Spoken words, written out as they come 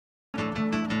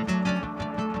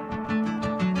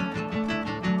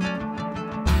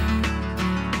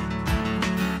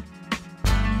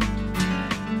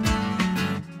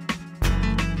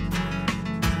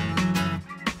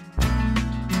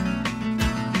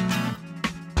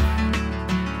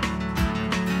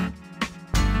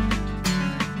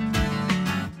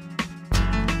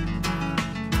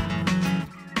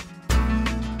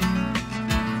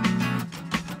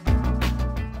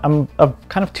I'm of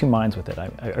kind of two minds with it.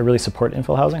 I really support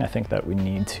infill housing. I think that we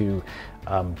need to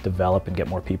develop and get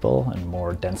more people and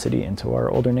more density into our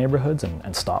older neighborhoods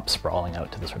and stop sprawling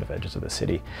out to the sort of edges of the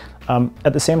city.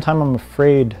 At the same time, I'm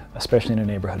afraid, especially in a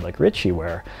neighborhood like Ritchie,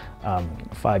 where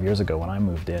 5 years ago when I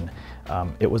moved in,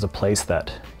 it was a place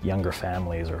that younger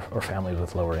families or families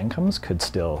with lower incomes could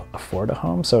still afford a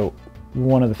home. So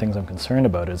one of the things I'm concerned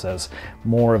about is as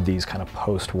more of these kind of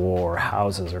post-war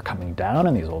houses are coming down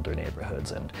in these older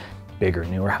neighborhoods and bigger,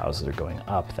 newer houses are going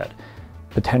up, that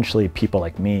potentially people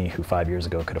like me who 5 years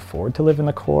ago could afford to live in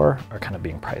the core are kind of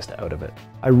being priced out of it.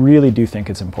 I really do think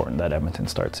it's important that Edmonton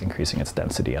starts increasing its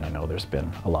density, and I know there's been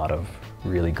a lot of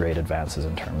really great advances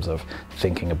in terms of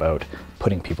thinking about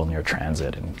putting people near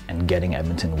transit and getting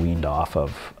Edmonton weaned off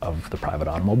of the private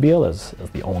automobile as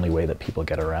the only way that people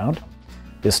get around.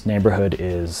 This neighborhood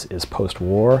is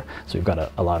post-war, so we've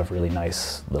got a lot of really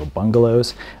nice little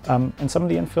bungalows. And some of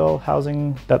the infill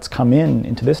housing that's come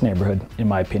into this neighborhood, in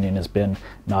my opinion, has been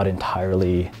not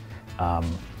entirely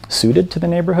suited to the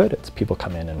neighborhood. It's people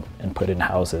come in and put in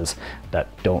houses that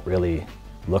don't really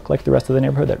look like the rest of the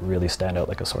neighborhood, that really stand out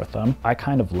like a sore thumb. I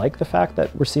kind of like the fact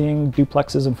that we're seeing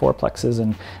duplexes and fourplexes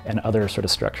and other sort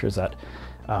of structures that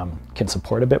can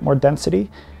support a bit more density.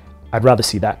 I'd rather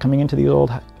see that coming into these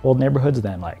old neighborhoods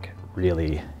than like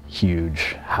really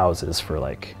huge houses for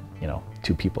like, you know,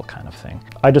 two people kind of thing.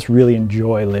 I just really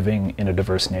enjoy living in a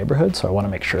diverse neighborhood, so I want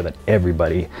to make sure that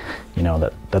everybody, you know,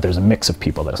 that there's a mix of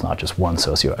people, that it's not just one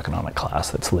socioeconomic class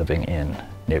that's living in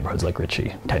neighborhoods like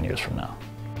Ritchie 10 years from now.